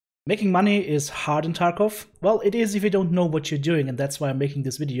Making money is hard in Tarkov. Well, it is if you don't know what you're doing, and that's why I'm making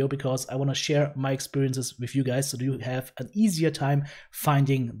this video, because I want to share my experiences with you guys so you have an easier time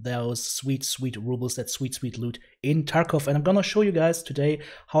finding those sweet rubles, that sweet loot in Tarkov. And I'm gonna show you guys today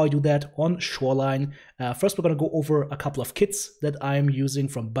how I do that on Shoreline. First, we're gonna go over a couple of kits that I'm using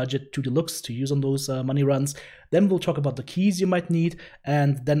from budget to deluxe to use on those money runs. Then we'll talk about the keys you might need,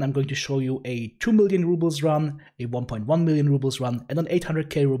 and then I'm going to show you a 2 million rubles run, a 1.1 million rubles run, and an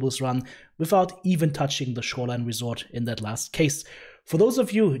 800k rubles run without even touching the Shoreline resort in that last case. For those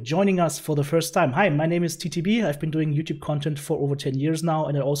of you joining us for the first time, hi, my name is TTB. I've been doing YouTube content for over 10 years now,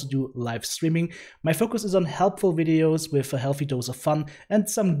 and I also do live streaming. My focus is on helpful videos with a healthy dose of fun and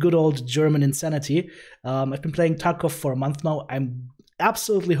some good old German insanity. I've been playing Tarkov for a month now. I'm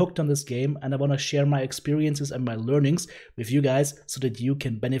absolutely hooked on this game, and I want to share my experiences and my learnings with you guys so that you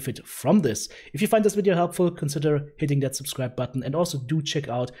can benefit from this. If you find this video helpful, consider hitting that subscribe button, and also do check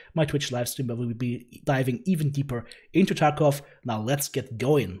out my Twitch live stream where we will be diving even deeper into Tarkov. Now let's get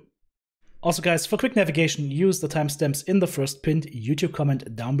going. Also guys, for quick navigation, use the timestamps in the first pinned YouTube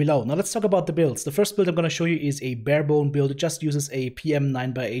comment down below. Now let's talk about the builds. The first build I'm going to show you is a bare bone build. It just uses a PM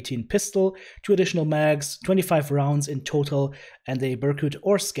 9x18 pistol, 2 additional mags, 25 rounds in total, and a Berkut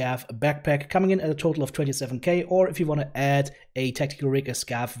or Scav backpack coming in at a total of 27k, or if you want to add a tactical rig, a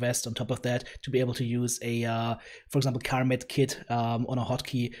Scav vest on top of that to be able to use a, for example, car med kit on a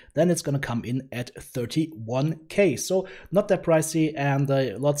hotkey, then it's going to come in at 31k. So not that pricey, and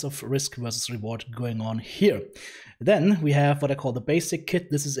lots of risk versus reward going on here. Then we have what I call the basic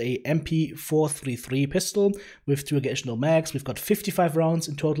kit. This is a MP433 pistol with 2 additional mags. We've got 55 rounds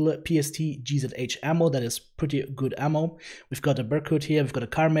in total, PST GZH ammo. That is pretty good ammo. We've got a Berkut here, we've got a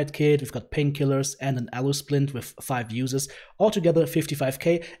car med kit, we've got painkillers, and an alu splint with 5 uses. Altogether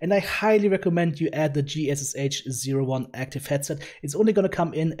 55k, and I highly recommend you add the GSSH01 active headset. It's only going to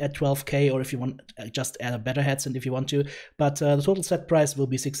come in at 12k, or if you want, just add a better headset if you want to. But the total set price will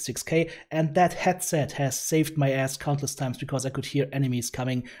be 66k, and that headset has saved my ass countless times because I could hear enemies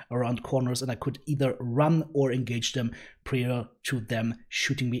coming around corners, and I could either run or engage them prior to them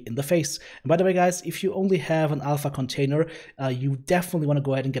shooting me in the face. And by the way guys, if you only have an alpha container, you definitely want to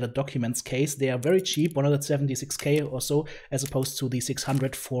go ahead and get a documents case. They are very cheap, 176k or so, as opposed to the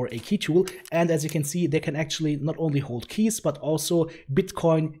 600 for a key tool. And as you can see, they can actually not only hold keys but also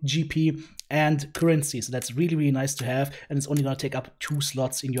Bitcoin, GP, and currency. So that's really nice to have, and it's only going to take up 2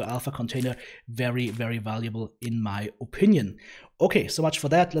 slots in your alpha container. Very valuable in my opinion. Okay, so much for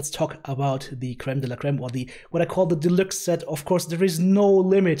that. Let's talk about the creme de la creme, or the what I call the deluxe set. Of course, there is no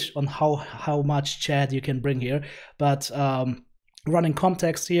limit on how much Chad you can bring here, but running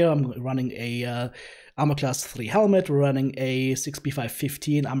context here, I'm running a Armor Class 3 helmet, we're running a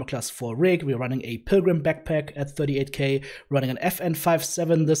 6B515 Armor Class 4 rig, we're running a Pilgrim backpack at 38k, running an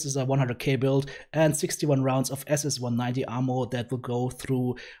FN57, this is a 100k build, and 61 rounds of SS190 ammo that will go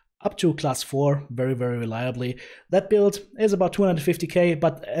through up to class 4 very reliably. That build is about 250k,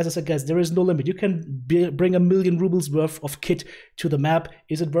 but as I said guys, there is no limit. You can bring 1 million rubles worth of kit to the map.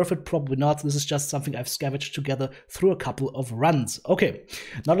 Is it worth it? Probably not. This is just something I've scavenged together through a couple of runs. Okay,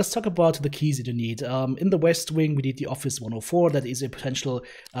 now let's talk about the keys that you need. In the West Wing, we need the Office 104. That is a potential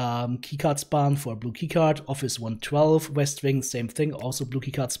keycard spawn for a blue keycard. Office 112, West Wing, same thing, also blue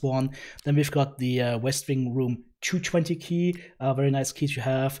keycard spawn. Then we've got the West Wing room 220 key, very nice key to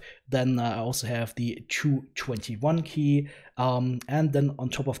have. Then I also have the 221 key, and then on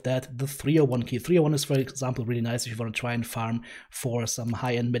top of that, the 301 key. 301 is, for example, really nice if you want to try and farm for some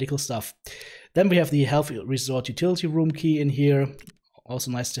high-end medical stuff. Then we have the Health Resort Utility Room key in here.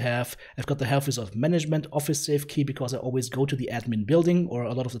 Also nice to have. I've got the Health Resort Management Office Safe key because I always go to the admin building, or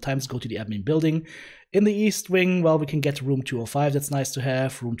a lot of the times go to the admin building. In the East Wing, well, we can get room 205, that's nice to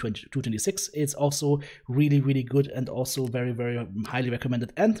have. Room 226 is also really good and also very highly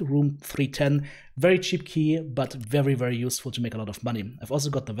recommended. And room 310, very cheap key, but very useful to make a lot of money. I've also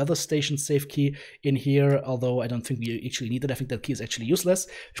got the Weather Station safe key in here, although I don't think we actually need it. I think that key is actually useless.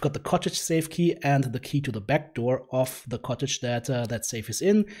 We've got the Cottage safe key and the key to the back door of the cottage that that safe is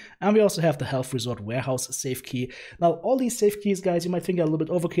in. And we also have the Health Resort Warehouse safe key. Now, all these safe keys, guys, you might think are a little bit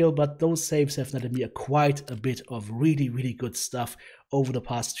overkill, but those safes have netted me quite a bit of really good stuff over the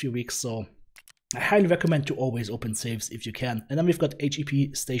past few weeks, so I highly recommend to always open safes if you can. And then we've got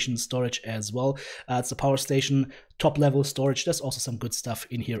HEP station storage as well. It's a power station, top level storage. There's also some good stuff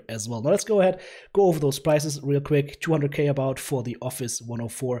in here as well. Now let's go ahead, go over those prices real quick. 200k about for the Office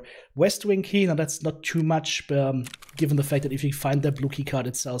 104 West Wing key. Now that's not too much, given the fact that if you find that blue key card,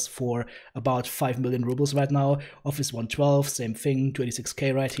 it sells for about 5 million rubles right now. Office 112, same thing,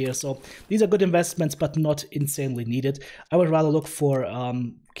 26k right here. So these are good investments, but not insanely needed. I would rather look for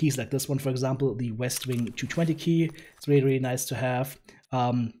keys like this one, for example, the West Wing 220 key. It's really, really nice to have.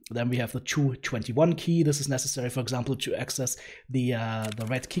 Then we have the 221 key. This is necessary, for example, to access the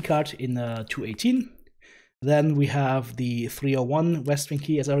red key card in 218. Then we have the 301 West Wing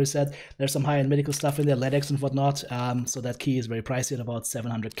key. As I already said, there's some high-end medical stuff in there, LEDX and whatnot. So that key is very pricey at about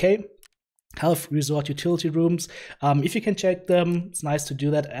 700k. Health resort utility rooms, if you can check them, it's nice to do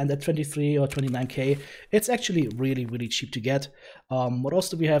that. And at 23 or 29k, it's actually really, really cheap to get. What else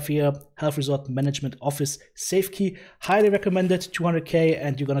do we have here? Health resort management office safe key, highly recommended, 200k,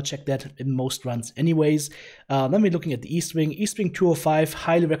 and you're gonna check that in most runs anyways. Then we're looking at the East Wing 205,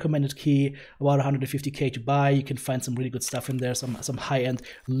 highly recommended key, about 150k to buy. You can find some really good stuff in there, some high-end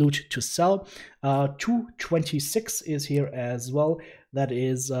loot to sell. 226 is here as well. That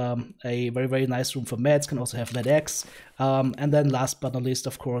is a very, very nice room for meds. Can also have LEDX. And then last but not least,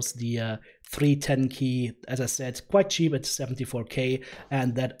 of course, the 310 key, as I said, quite cheap at 74k.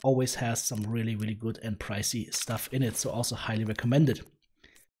 And that always has some really, really good and pricey stuff in it. So also highly recommended.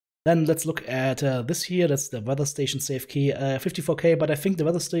 Then let's look at this here. That's the weather station safe key, 54k. But I think the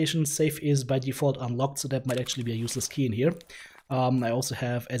weather station safe is by default unlocked. So that might actually be a useless key in here. I also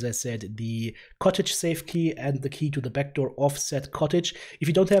have, as I said, the Cottage safe key and the key to the backdoor offset Cottage. If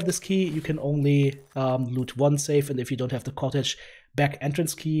you don't have this key, you can only loot one safe, and if you don't have the Cottage back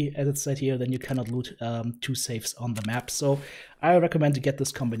entrance key, as it said here, then you cannot loot two safes on the map. So I recommend to get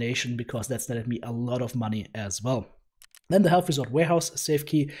this combination because that's netted me a lot of money as well. Then the Health Resort Warehouse safe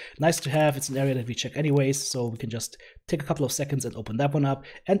key, nice to have. It's an area that we check anyways, so we can just take a couple of seconds and open that one up.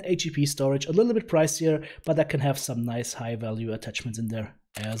 And HEP storage, a little bit pricier, but that can have some nice high value attachments in there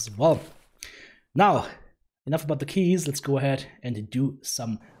as well. Now, enough about the keys, let's go ahead and do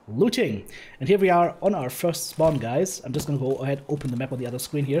some looting. And here we are on our first spawn, guys. I'm just gonna go ahead, open the map on the other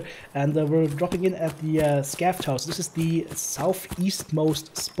screen here, and we're dropping in at the Scaft House. This is the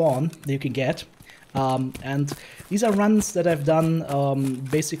southeastmost spawn that you can get. And these are runs that I've done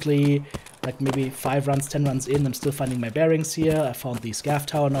basically like maybe 5 runs, 10 runs in. I'm still finding my bearings here. I found the Scaff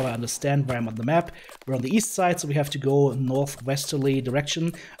Tower. Now I understand where I'm on the map. We're on the east side, so we have to go northwesterly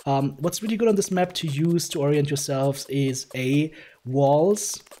direction. What's really good on this map to use to orient yourselves is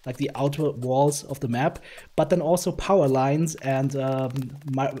walls, like the outer walls of the map, but then also power lines and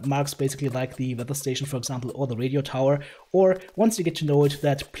marks basically like the weather station, for example, or the radio tower, or once you get to know it,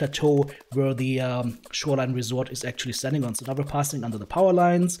 that plateau where the Shoreline resort is actually standing on. So now we're passing under the power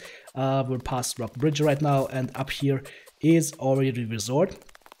lines, we're past Rock Bridge right now, and up here is already the resort.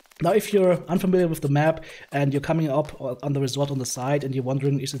 Now, if you're unfamiliar with the map and you're coming up on the resort on the side and you're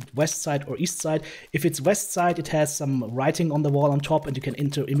wondering, is it west side or east side? If it's west side, it has some writing on the wall on top and you can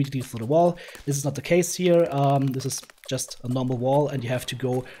enter immediately through the wall. This is not the case here. This is just a normal wall and you have to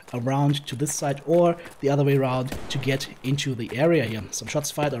go around to this side or the other way around to get into the area here. Some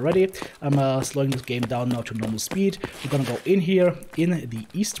shots fired already. I'm slowing this game down now to normal speed. We're gonna go in here in the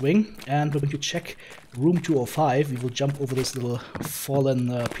east wing and we're going to check room 205. We will jump over this little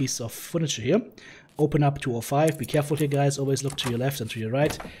fallen piece of furniture here. Open up 205. Be careful here, guys. Always look to your left and to your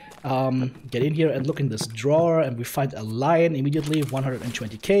right. Get in here and look in this drawer, and we find a lion immediately,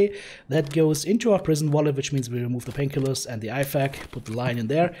 120k. That goes into our prison wallet, which means we remove the painkillers and the IFAC, put the lion in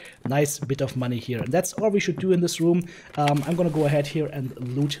there. Nice bit of money here, and that's all we should do in this room. I'm gonna go ahead here and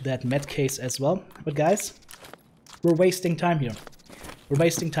loot that med case as well. But guys, we're wasting time here. We're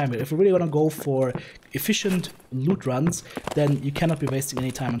wasting time here. If we really want to go for efficient loot runs, then you cannot be wasting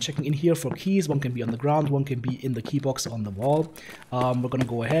any time on checking in here for keys. One can be on the ground, one can be in the key box on the wall. We're going to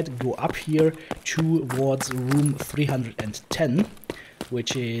go ahead, go up here towards room 310,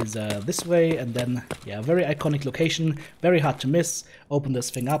 which is this way, and then, yeah, very iconic location, very hard to miss. Open this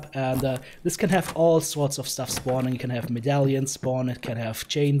thing up, and this can have all sorts of stuff spawning. You can have medallions spawn, it can have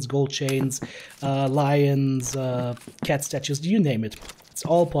chains, gold chains, lions, cat statues, you name it. It's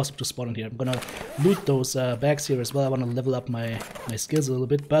all possible to spawn in here. I'm gonna loot those bags here as well. I want to level up my skills a little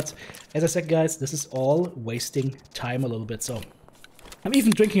bit, but as I said, guys, this is all wasting time a little bit. So I'm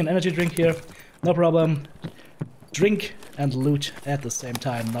even drinking an energy drink here, no problem. Drink and loot at the same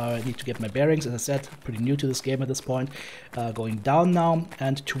time. Now I need to get my bearings. As I said, pretty new to this game at this point. Going down now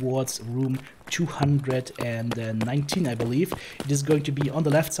and towards room 219, I believe. It is going to be on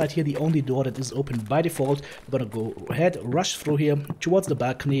the left side here, the only door that is open by default. We're gonna go ahead, rush through here towards the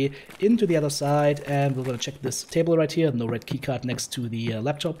balcony, into the other side, and we're gonna check this table right here. No red keycard next to the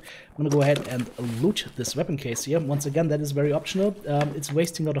laptop. I'm gonna go ahead and loot this weapon case here. Once again, that is very optional. It's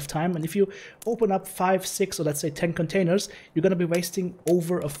wasting a lot of time, and if you open up 5, 6, or let's say 10 containers, you're gonna be wasting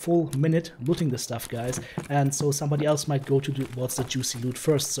over a full minute looting this stuff, guys. And so somebody else might go towards the juicy loot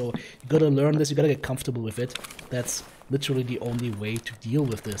first. So you gotta learn this, you gotta get comfortable with it. That's literally the only way to deal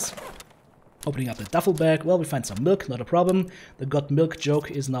with this. Opening up the duffel bag, well, we find some milk, not a problem. The got milk joke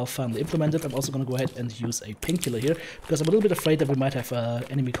is now finally implemented. I'm also going to go ahead and use a painkiller here, because I'm a little bit afraid that we might have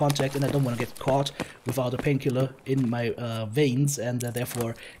enemy contact, and I don't want to get caught without a painkiller in my veins, and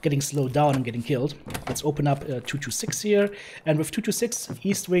therefore getting slowed down and getting killed. Let's open up 226 here, and with 226,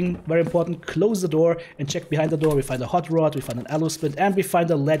 east wing, very important, close the door and check behind the door. We find a hot rod, we find an alloy splint, and we find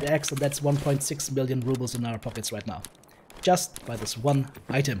a lead axe, and that's 1.6 million rubles in our pockets right now, just by this one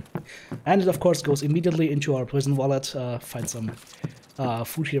item. And it of course goes immediately into our prison wallet. Find some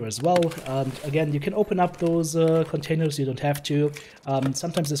food here as well. Again, you can open up those containers, you don't have to.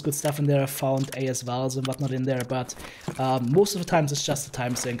 Sometimes there's good stuff in there. I found AS valves and whatnot in there, but most of the times it's just a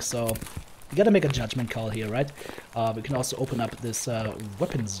time sink, so you gotta make a judgment call here, right? We can also open up this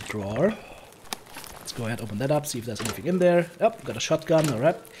weapons drawer. Let's go ahead, open that up, see if there's anything in there. Oh, got a shotgun,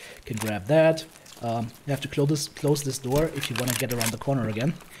 alright. Can grab that. You have to close this door if you want to get around the corner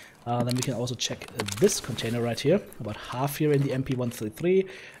again. Then we can also check this container right here, about half here in the MP133,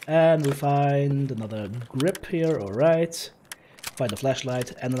 and we find another grip here, alright. Find a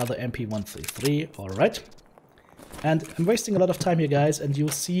flashlight and another MP133, alright. And I'm wasting a lot of time here, guys, and you'll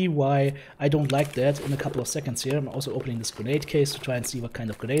see why I don't like that in a couple of seconds here. I'm also opening this grenade case to try and see what kind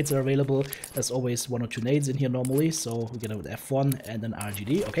of grenades are available. There's always 1 or 2 nades in here normally, so we get a F1 and an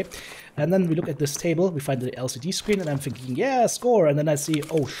RGD, okay. And then we look at this table, we find the LCD screen, and I'm thinking, yeah, score, and then I see,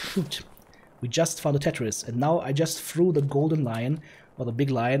 oh shoot, we just found a Tetris, and now I just threw the golden lion, or the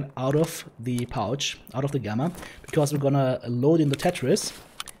big lion, out of the pouch, out of the gamma, because we're gonna load in the Tetris.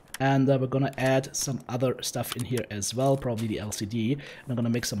 And we're gonna add some other stuff in here as well, probably the LCD. And I'm gonna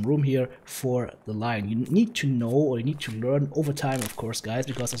make some room here for the line. You need to know, or you need to learn over time, of course, guys,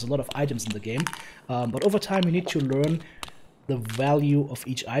 because there's a lot of items in the game. But over time, you need to learn the value of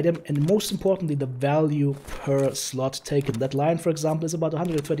each item, and most importantly, the value per slot taken. That line, for example, is about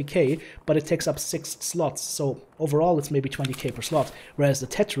 130k, but it takes up 6 slots. So overall, it's maybe 20k per slot, whereas the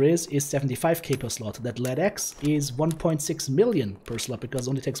Tetris is 75k per slot. That lead axe is 1.6 million per slot, because it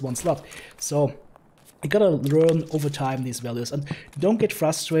only takes 1 slot. So you gotta learn over time these values, and don't get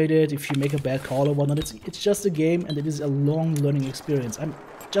frustrated if you make a bad call or whatnot. It's just a game, and it is a long learning experience. I'm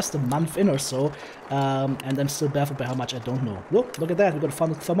just a month in or so, and I'm still baffled by how much I don't know. Look at that, we got a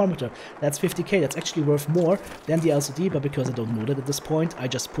found thermometer. That's 50k, that's actually worth more than the LCD, but because I don't know that at this point, I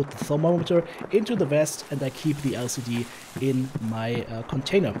just put the thermometer into the vest and I keep the LCD in my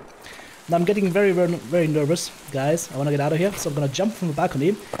container. Now I'm getting very, very, very nervous, guys. I want to get out of here, so I'm going to jump from the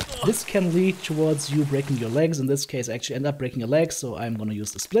balcony. This can lead towards you breaking your legs. In this case, I actually end up breaking a leg, so I'm going to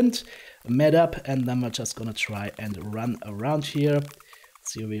use the splint, med up, and then I'm just going to try and run around here.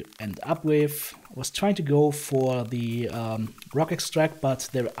 See what we end up with. I was trying to go for the rock extract, but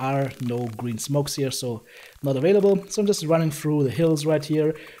there are no green smokes here, so not available. So I'm just running through the hills right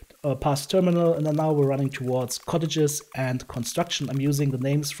here, past terminal, and then now we're running towards cottages and construction. I'm using the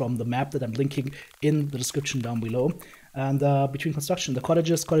names from the map that I'm linking in the description down below. And between construction, the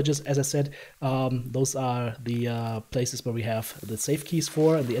cottages, as I said, those are the places where we have the safe keys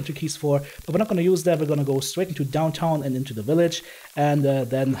for and the entry keys for. But we're not going to use that. We're going to go straight into downtown and into the village, and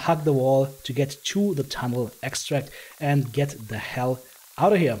then hug the wall to get to the tunnel extract and get the hell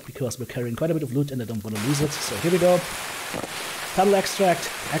out of here, because we're carrying quite a bit of loot and I don't want to lose it. So here we go. Tunnel extract,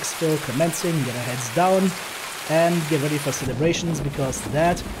 exfil commencing, get our heads down, and get ready for celebrations, because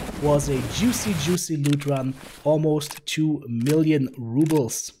that was a juicy loot run, almost 2 million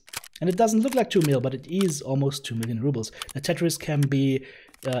rubles. And it doesn't look like 2 mil, but it is almost 2 million rubles. The Tetris can be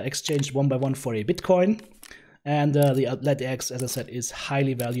exchanged 1 by 1 for a Bitcoin. And the lead axe, as I said, is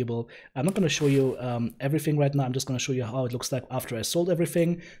highly valuable. I'm not going to show you everything right now. I'm just going to show you how it looks like after I sold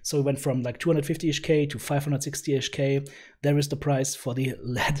everything. So we went from like 250-ish K to 560-ish K. There is the price for the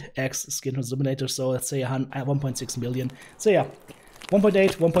lead axe skin illuminator. So let's say 1.6 million. So yeah,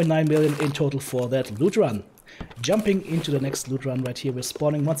 1.8, 1.9 million in total for that loot run. Jumping into the next loot run right here, we're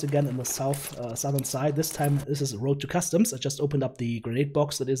spawning once again in the southern side. This time this is Road to Customs. I just opened up the grenade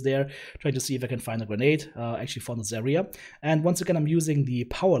box that is there, trying to see if I can find a grenade. Actually found this area. And once again I'm using the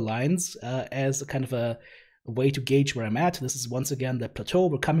power lines as a kind of a a way to gauge where I'm at. This is once again the plateau.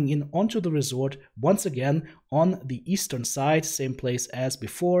 We're coming in onto the resort once again on the eastern side, same place as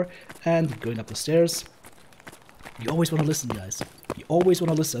before, and going up the stairs. You always want to listen, guys. You always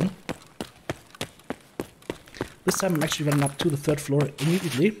want to listen. This time I'm actually running up to the 3rd floor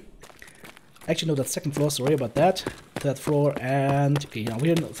immediately. Actually, no, that's 2nd floor, sorry about that. 3rd floor, and okay, now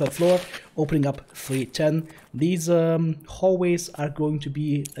we're on the 3rd floor, opening up 310. These hallways are going to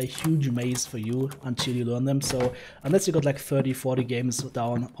be a huge maze for you until you learn them. So unless you got like 30-40 games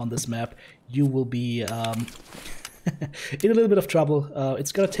down on this map, you will be in a little bit of trouble.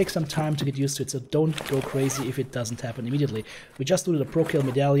 It's gonna take some time to get used to it, so don't go crazy if it doesn't happen immediately. We just looted a pro kill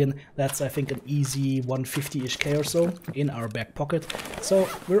medallion. That's, I think, an easy 150-ish K or so in our back pocket. So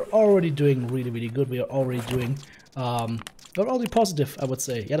we're already doing really good. We are already doing we're already positive, I would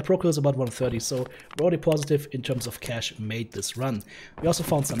say. Yeah, the pro kill is about 130, so we're already positive in terms of cash made this run. We also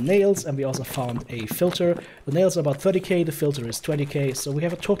found some nails, and we also found a filter. The nails are about 30k, the filter is 20k, so we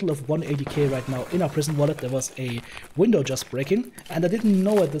have a total of 180k right now in our prison wallet. There was a window just breaking, and I didn't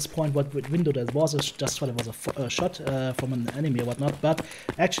know at this point what window that was. I just thought it was a shot from an enemy or whatnot, but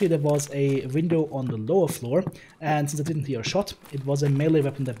actually there was a window on the lower floor, and since I didn't hear a shot, it was a melee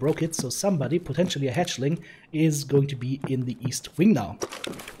weapon that broke it, so somebody, potentially a hatchling, is going to be in the east wing now,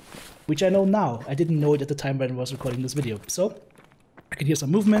 which I know now. I didn't know it at the time when I was recording this video. So I can hear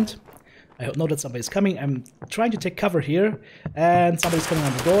some movement. I know that somebody's coming. I'm trying to take cover here, and somebody's coming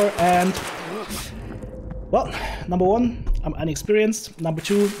on the door, and well, number 1, I'm inexperienced. Number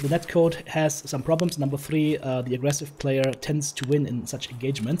 2, the netcode has some problems. Number 3, the aggressive player tends to win in such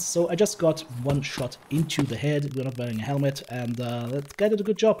engagements. So I just got 1 shot into the head. We're not wearing a helmet, and that guy did a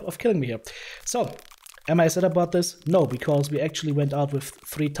good job of killing me here. So am I sad about this? No, because we actually went out with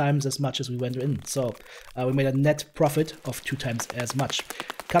 3 times as much as we went in. So we made a net profit of 2 times as much.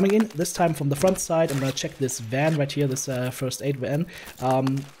 Coming in, this time from the front side, I'm going to check this van right here, this first aid van.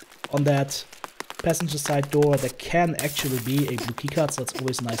 On that passenger side door, there can actually be a blue keycard, so it's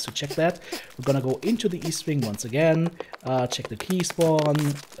always nice to check that. We're gonna go into the east wing once again, check the key spawn,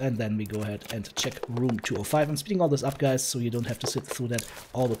 and then we go ahead and check room 205. I'm speeding all this up, guys, so you don't have to sit through that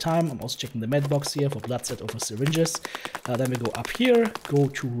all the time. I'm also checking the med box here for blood set over syringes. Then we go up here, go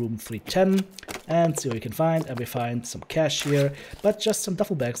to room 310, and see what we can find. And we find some cash here, but just some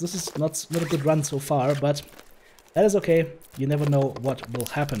duffel bags. This is not a good run so far, but that is okay. You never know what will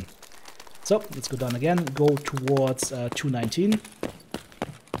happen. So let's go down again, go towards 219.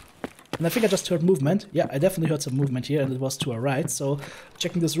 And I think I just heard movement. Yeah, I definitely heard some movement here, and it was to our right. So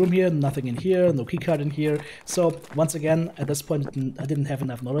checking this room here, nothing in here, no keycard in here. So once again, at this point, I didn't have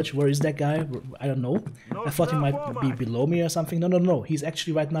enough knowledge. Where is that guy? I don't know. I thought he might be below me or something. No. He's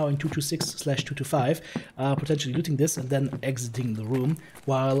actually right now in 226/225, potentially looting this and then exiting the room.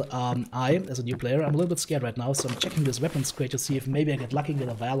 While I, as a new player, I'm a little bit scared right now. So I'm checking this weapons crate to see if maybe I get lucky and get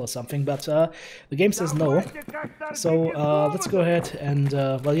a Val or something. But the game says no. So let's go ahead and,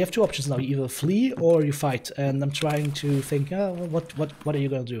 well, you have 2 options now. You either flee or you fight. And I'm trying to think, what are you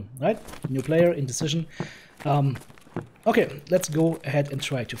gonna do, right? New player, indecision. Okay, let's go ahead and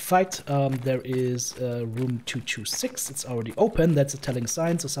try to fight. There is room 226. It's already open. That's a telling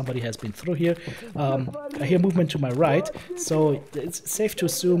sign, so somebody has been through here. I hear movement to my right, so it's safe to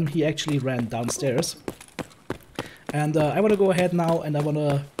assume he actually ran downstairs. And I want to go ahead now, and I want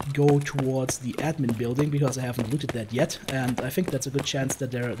to go towards the admin building because I haven't looted that yet, and I think that's a good chance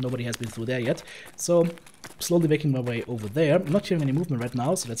that nobody has been through there yet. So slowly making my way over there. I'm not hearing any movement right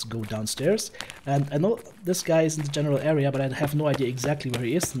now, so let's go downstairs. And I know this guy is in the general area, but I have no idea exactly where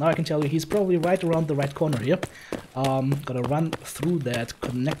he is. Now I can tell you he's probably right around the right corner here. Gonna run through that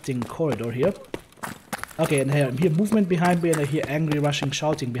connecting corridor here. Okay, and I hear movement behind me, and I hear angry rushing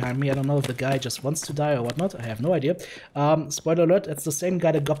shouting behind me. I don't know if the guy just wants to die or whatnot. I have no idea. Spoiler alert, it's the same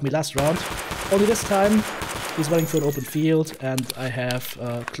guy that got me last round. Only this time, he's running through an open field, and I have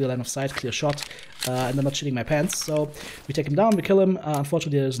clear line of sight, clear shot, and I'm not shitting my pants. So we take him down, we kill him.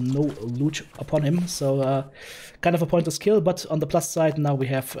 Unfortunately, there's no loot upon him, so kind of a pointless kill. But on the plus side, now we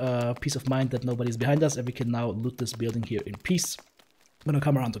have peace of mind that nobody's behind us, and we can now loot this building here in peace. I'm gonna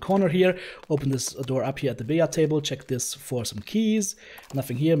come around the corner here, open this door up here at the billiard table, check this for some keys.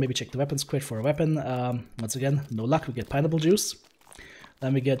 Nothing here, maybe check the weapons crate for a weapon. Once again, no luck, we get pineapple juice.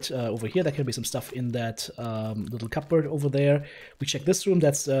 Then we get over here, there can be some stuff in that little cupboard over there. We check this room,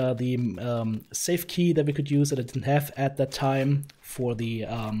 that's the safe key that we could use that I didn't have at that time for the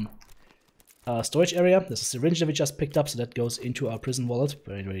storage area. There's a syringe that we just picked up, so that goes into our prison wallet.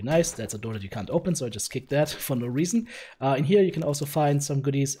 Very, very nice. That's a door that you can't open, so I just kicked that for no reason. In here, you can also find some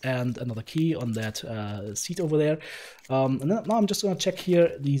goodies and another key on that seat over there. And then, now I'm just going to check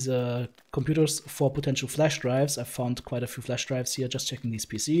here these computers for potential flash drives. I found quite a few flash drives here, just checking these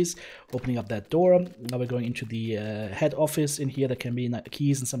PCs, opening up that door. Now we're going into the head office. In here, there can be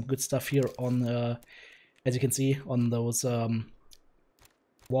keys and some good stuff here on, as you can see, on those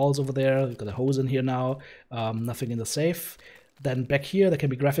walls over there. We've got a hose in here now, nothing in the safe. Then back here, there can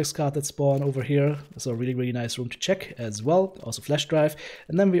be graphics card that spawn over here. So a really, really nice room to check as well. Also flash drive.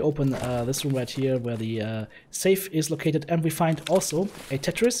 And then we open this room right here where the safe is located. And we find also a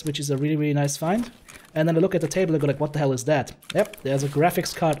Tetris, which is a really, really nice find. And then I look at the table and go like, what the hell is that? Yep, there's a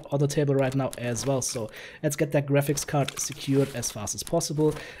graphics card on the table right now as well. So let's get that graphics card secured as fast as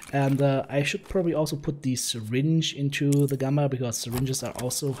possible. And I should probably also put the syringe into the gamma because syringes are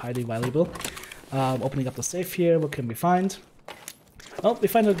also highly valuable. Opening up the safe here, what can we find? Oh, we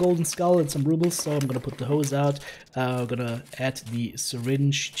find a golden skull and some rubles, so I'm going to put the hose out. We're going to add the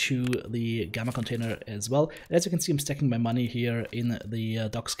syringe to the gamma container as well. As you can see, I'm stacking my money here in the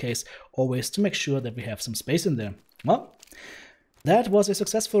docs case, always to make sure that we have some space in there. Well, that was a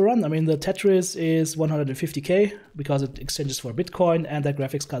successful run. I mean, the Tetris is 150k because it exchanges for Bitcoin, and that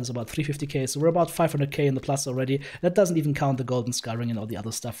graphics card is about 350k, so we're about 500k in the plus already. That doesn't even count the golden skull ring and all the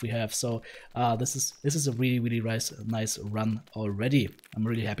other stuff we have. So this is a really, really nice run already. I'm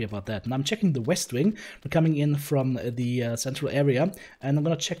really happy about that. And I'm checking the west wing. We're coming in from the central area, and I'm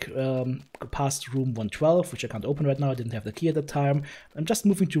gonna check past room 112, which I can't open right now. I didn't have the key at the time. I'm just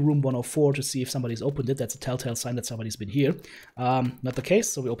moving to room 104 to see if somebody's opened it. That's a telltale sign that somebody's been here. Not the case,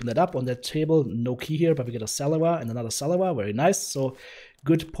 so we open that up. On that table, no key here, but we get a Salawa and another Salawa. Very nice. So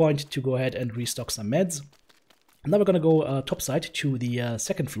good point to go ahead and restock some meds. And now we're going to go topside to the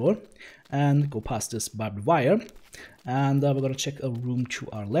second floor and go past this barbed wire. And we're going to check a room to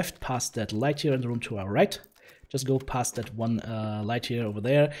our left, past that light here, and the room to our right. Just go past that one light here over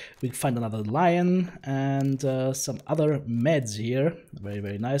there. We find another lion and some other meds here. Very,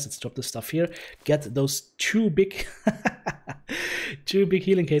 very nice. Let's drop this stuff here. Get those two big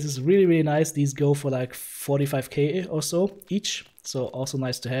healing cases. Really, really nice. These go for like 45k or so each. So also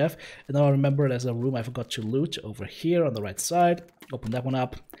nice to have. And now I remember there's a room I forgot to loot over here on the right side. Open that one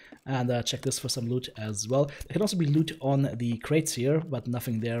up and check this for some loot as well. There can also be loot on the crates here, but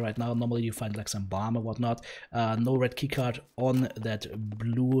nothing there right now. Normally you find like some bomb or whatnot. No red keycard on that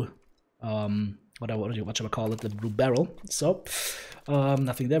blue, what shall I call it, the blue barrel. So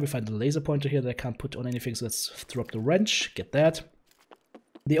nothing there. We find the laser pointer here that I can't put on anything, so let's throw up the wrench, get that.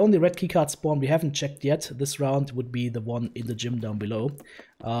 The only red keycard spawn we haven't checked yet this round would be the one in the gym down below.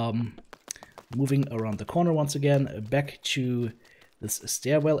 Moving around the corner once again, back to this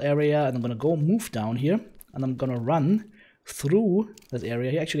stairwell area, and I'm gonna go move down here, and I'm gonna run through this area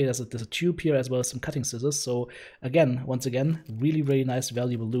here. Actually, there's a tube here as well as some cutting scissors. So again, once again, really, really nice,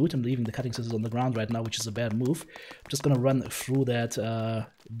 valuable loot. I'm leaving the cutting scissors on the ground right now, which is a bad move. I'm just gonna run through that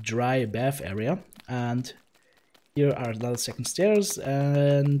dry bath area, and here are another second stairs,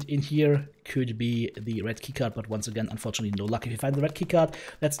 and in here could be the red keycard, but once again, unfortunately, no luck. If you find the red keycard,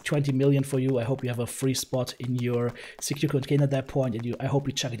 that's 20 million for you. I hope you have a free spot in your secure container at that point, and I hope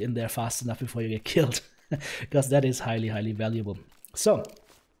you chuck it in there fast enough before you get killed, because that is highly, highly valuable. So,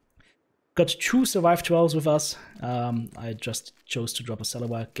 got 2 survive 12s with us. I just chose to drop a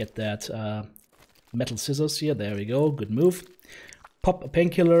Salawa, get that metal scissors here. There we go, good move. Pop a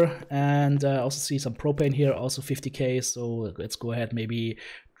painkiller, and also see some propane here, also 50k, so let's go ahead, maybe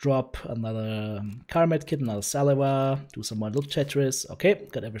drop another car med kit, another Salawa, do some more little Tetris. Okay,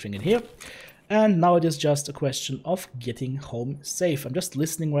 got everything in here. And now it is just a question of getting home safe. I'm just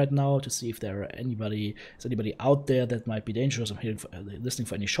listening right now to see if there are anybody out there that might be dangerous. I'm listening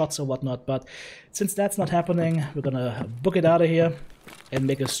for any shots or whatnot, but since that's not happening, we're gonna book it out of here and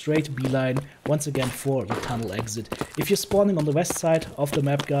make a straight beeline once again for the tunnel exit. If you're spawning on the west side of the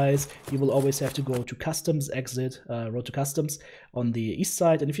map, guys, you will always have to go to customs exit, road to customs on the east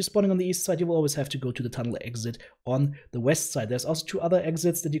side. And if you're spawning on the east side, you will always have to go to the tunnel exit on the west side. There's also 2 other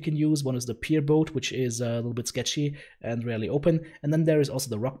exits that you can use. One is the pier boat, which is a little bit sketchy and rarely open. And then there is also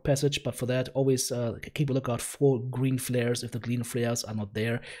the rock passage, but for that, always keep a lookout for green flares. If the green flares are not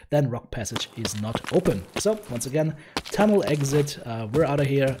there, then rock passage is not open. So once again, tunnel exit, we're out of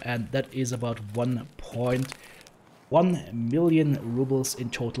here, and that is about 1.1 million rubles in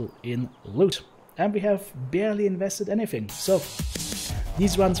total in loot. And we have barely invested anything. So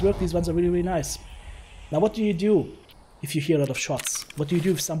these runs work, these runs are really, really nice. Now what do you do if you hear a lot of shots? What do you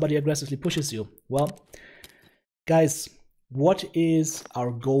do if somebody aggressively pushes you? Well, guys, What is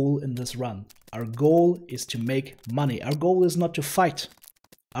our goal in this run? Our goal is to make money. Our goal is not to fight.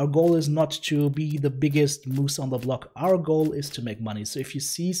 Our goal is not to be the biggest moose on the block. Our goal is to make money. So if you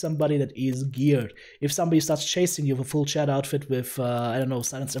see somebody that is geared, if somebody starts chasing you with a full chat outfit with, I don't know,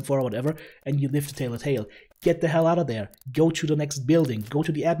 silence M4 or whatever, and you live to tail a tail, get the hell out of there. Go to the next building. Go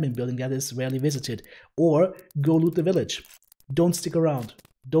to the admin building that is rarely visited. Or go loot the village. Don't stick around.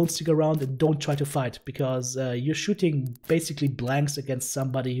 Don't stick around and don't try to fight, because you're shooting basically blanks against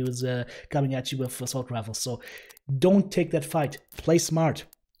somebody who's coming at you with assault rifles. So don't take that fight. Play smart.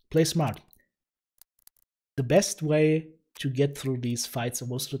 Play smart. The best way to get through these fights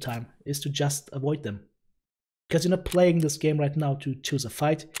most of the time is to just avoid them. Because you're not playing this game right now to choose a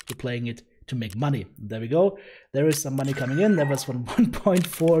fight, you're playing it to make money. There we go. There is some money coming in. That was from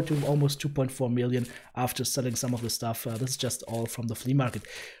 1.4 to almost 2.4 million after selling some of the stuff. This is just all from the flea market.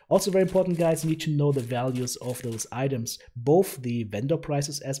 Also very important, guys, you need to know the values of those items, both the vendor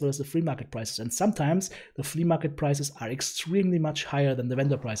prices as well as the flea market prices. And sometimes the flea market prices are extremely much higher than the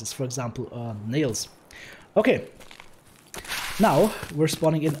vendor prices. For example, nails. Okay. Now we're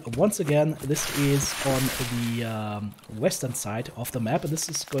spawning in once again. This is on the western side of the map, and this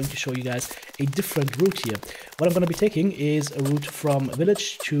is going to show you guys a different route here. What I'm going to be taking is a route from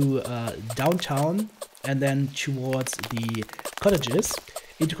village to downtown, and then towards the cottages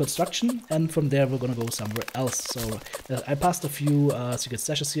into construction, and from there we're going to go somewhere else. So I passed a few secret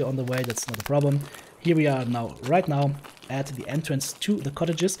stashes here on the way. That's not a problem. Here we are now, right now, at the entrance to the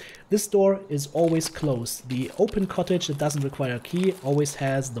cottages. This door is always closed. The open cottage that doesn't require a key always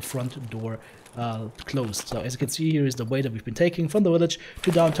has the front door closed. So as you can see, here is the way that we've been taking from the village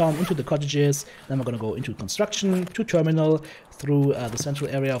to downtown into the cottages. Then we're going to go into construction, to terminal, through the central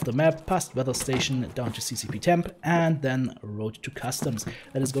area of the map, past weather station, down to CCP temp, and then road to customs.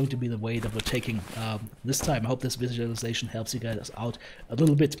 That is going to be the way that we're taking this time. I hope this visualization helps you guys out a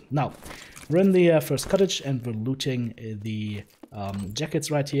little bit. Now, we're in the first cottage, and we're looting the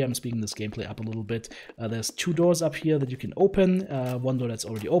jackets right here. I'm speeding this gameplay up a little bit. There's two doors up here that you can open. One door that's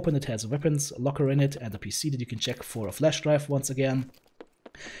already open. It has a weapons locker in it and a PC that you can check for a flash drive once again.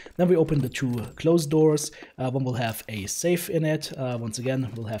 Then we open the two closed doors. One will have a safe in it. Once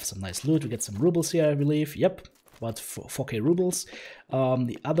again, we'll have some nice loot. We get some rubles here, I believe. Yep, about 4k rubles.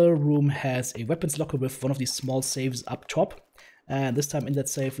 The other room has a weapons locker with one of these small safes up top. And this time in that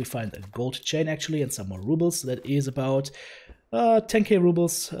safe we find a gold chain actually and some more rubles. That is about 10k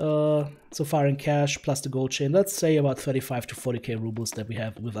rubles so far in cash, plus the gold chain. Let's say about 35 to 40k rubles that we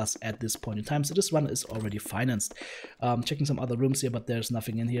have with us at this point in time. So this one is already financed. Checking some other rooms here, but there's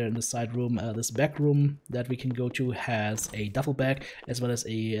nothing in here in the side room. This back room that we can go to has a duffel bag as well as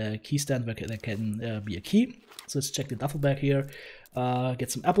a key stand where there can be a key. So let's check the duffel bag here. Get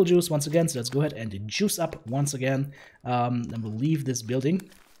some apple juice once again. So let's go ahead and juice up once again. Then we'll leave this building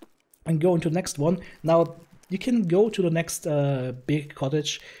and go into the next one. Now, you can go to the next big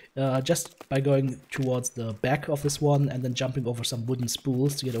cottage just by going towards the back of this one and then jumping over some wooden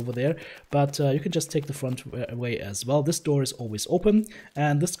spools to get over there. But you can just take the front way as well. This door is always open,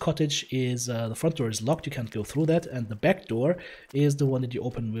 and this cottage is, the front door is locked, you can't go through that, and the back door is the one that you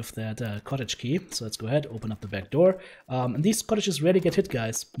open with that cottage key. So let's go ahead, open up the back door. And these cottages rarely get hit,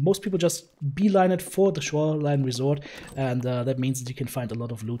 guys. Most people just beeline it for the Shoreline resort, and that means that you can find a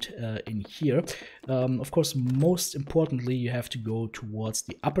lot of loot in here. Of course, most importantly, you have to go towards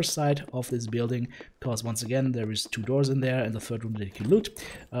the upper side of this building, because once again there is two doors in there and the third room that you can loot.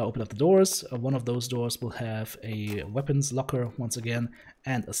 Open up the doors. One of those doors will have a weapons locker once again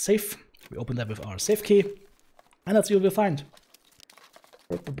and a safe. We open that with our safe key, and let's see what we'll find.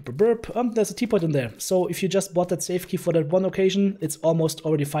 There's a teapot in there. So if you just bought that safe key for that one occasion, it's almost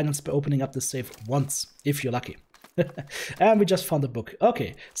already financed by opening up the safe once, if you're lucky. And we just found a book.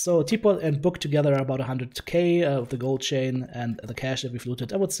 Okay, so teapot and book together are about 100k with the gold chain and the cash that we've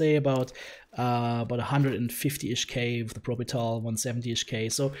looted. I would say about 150-ish k with the propital, 170-ish k.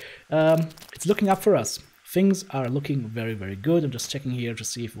 So it's looking up for us. Things are looking very, very good. I'm just checking here to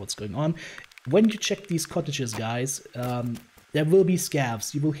see what's going on. When you check these cottages, guys, there will be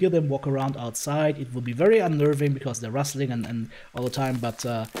scavs. You will hear them walk around outside. It will be very unnerving because they're rustling and all the time, but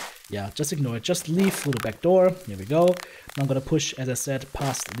yeah, just ignore it. Just leave through the back door. Here we go. Now I'm going to push, as I said,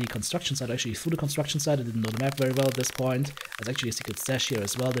 past the construction site. Actually, through the construction site. I didn't know the map very well at this point. There's actually a secret stash here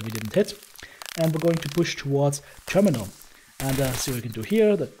as well that we didn't hit. And we're going to push towards terminal. And see what we can do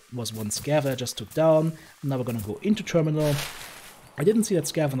here. That was one scav I just took down. Now we're going to go into terminal. I didn't see that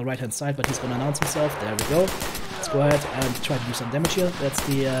scav on the right-hand side, but he's going to announce himself. There we go. Let's go ahead and try to do some damage here. That's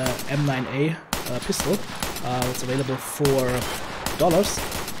the M9A pistol. It's available for dollars,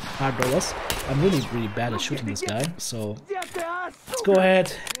 hard dollars. I'm really, really bad at shooting this guy, so let's go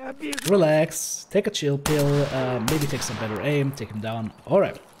ahead, relax, take a chill pill, maybe take some better aim, take him down.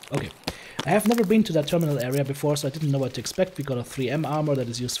 Alright, okay. I have never been to that terminal area before, so I didn't know what to expect. We got a 3M armor that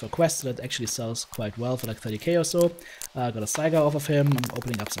is used for quests that actually sells quite well for like 30k or so. Got a Saiga off of him, I'm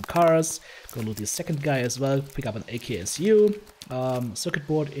opening up some cars, gonna loot the second guy as well, pick up an AKSU, circuit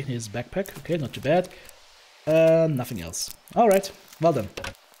board in his backpack, okay, not too bad. Nothing else. Alright, well done.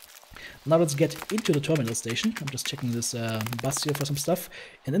 Now let's get into the terminal station. I'm just checking this bus here for some stuff.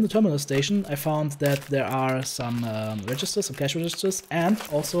 And in the terminal station, I found that there are some registers, some cash registers, and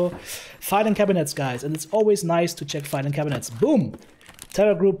also filing cabinets, guys. And it's always nice to check filing cabinets. Boom!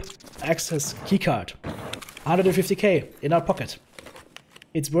 Terror Group Access Keycard. 150k in our pocket.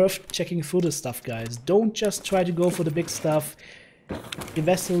 It's worth checking through this stuff, guys. Don't just try to go for the big stuff.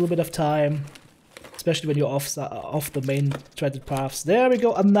 Invest a little bit of time. Especially when you're off the main threaded paths. There we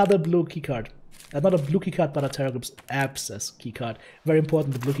go, another blue keycard. Not a blue keycard, but a Terror Group's access keycard. Very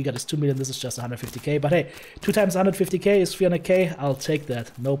important, the blue keycard is 2 million, this is just 150k. But hey, 2 times 150k is 300k, I'll take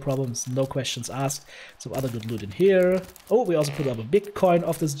that. No problems, no questions asked. Some other good loot in here. Oh, we also put up a big coin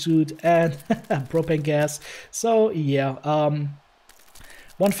off this dude and propane gas. So yeah,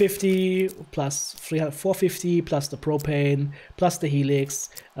 150 plus 450 plus the propane plus the helix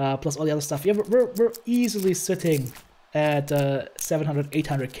plus all the other stuff. Yeah, we're easily sitting at 700,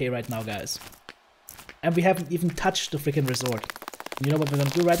 800k right now, guys. And we haven't even touched the freaking resort. And you know what we're gonna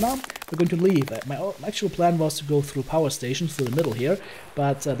do right now? We're going to leave. My actual plan was to go through power station through the middle here,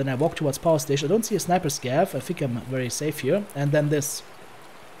 but then I walk towards power station. I don't see a sniper scav. I think I'm very safe here. And then this.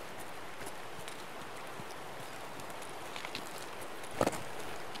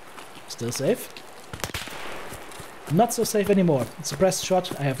 Still safe. Not so safe anymore. Suppressed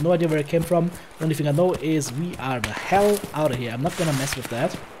shot. I have no idea where it came from. The only thing I know is we are the hell out of here. I'm not gonna mess with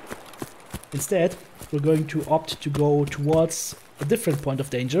that. Instead, we're going to opt to go towards a different point of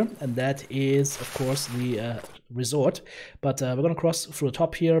danger, and that is, of course, the resort. But we're gonna cross through the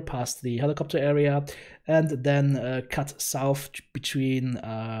top here, past the helicopter area, and then cut south between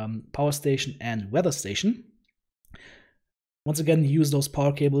power station and weather station. Once again, use those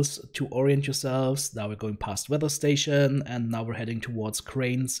power cables to orient yourselves. Now we're going past weather station, and now we're heading towards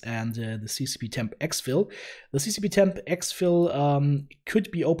cranes and the CCP temp exfil. The CCP temp exfil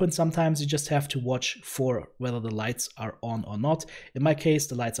could be open sometimes. You just have to watch for whether the lights are on or not. In my case,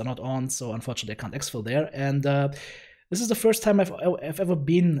 the lights are not on, so unfortunately I can't exfil there. And this is the first time I've ever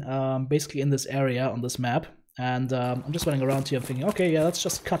been basically in this area on this map. And I'm just running around here and thinking, okay, yeah, let's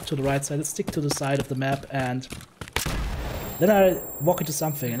just cut to the right side. Let's stick to the side of the map. And then I walk into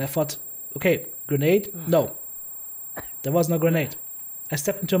something and I thought, okay, grenade? No, there was no grenade. I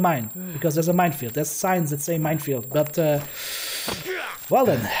stepped into a mine because there's a minefield. There's signs that say minefield, but well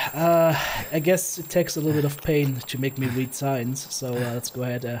then, I guess it takes a little bit of pain to make me read signs. So let's go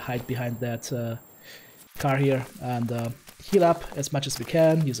ahead and hide behind that car here and heal up as much as we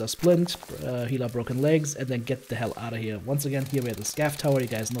can, use our splint, heal our broken legs, and then get the hell out of here. Once again, here we have the scav tower. You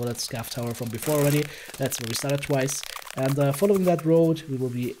guys know that scav tower from before already. That's where we started twice. And following that road, we will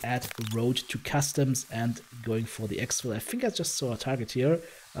be at road to customs and going for the exfil. I think I just saw a target here.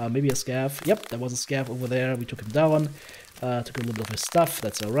 Maybe a scav. Yep, there was a scav over there. We took him down. Took a little bit of his stuff.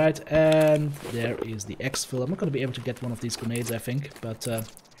 That's alright. And there is the exfil. I'm not going to be able to get one of these grenades, I think. But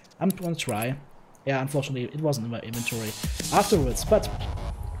I'm going to try. Yeah, unfortunately, it wasn't in my inventory afterwards, but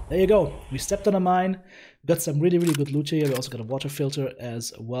there you go. We stepped on a mine, got some really, really good loot here. We also got a water filter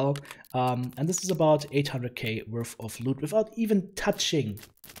as well. And this is about 800k worth of loot without even touching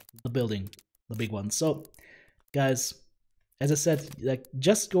the building, the big one. So, guys, as I said, like,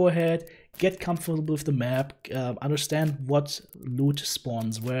 just go ahead, get comfortable with the map, understand what loot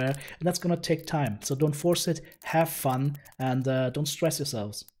spawns where, and that's gonna take time. So don't force it, have fun, and don't stress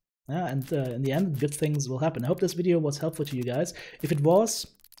yourselves. Yeah, and in the end, good things will happen. I hope this video was helpful to you guys. If it was,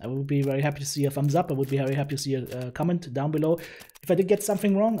 I would be very happy to see a thumbs up. I would be very happy to see a comment down below. If I did get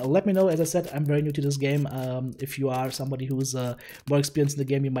something wrong, let me know. As I said, I'm very new to this game. If you are somebody who's more experienced in the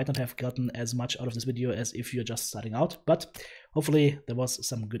game, you might not have gotten as much out of this video as if you're just starting out. But hopefully there was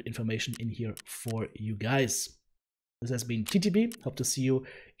some good information in here for you guys. This has been TTB. Hope to see you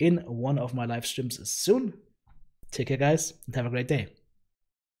in one of my live streams soon. Take care, guys, and have a great day.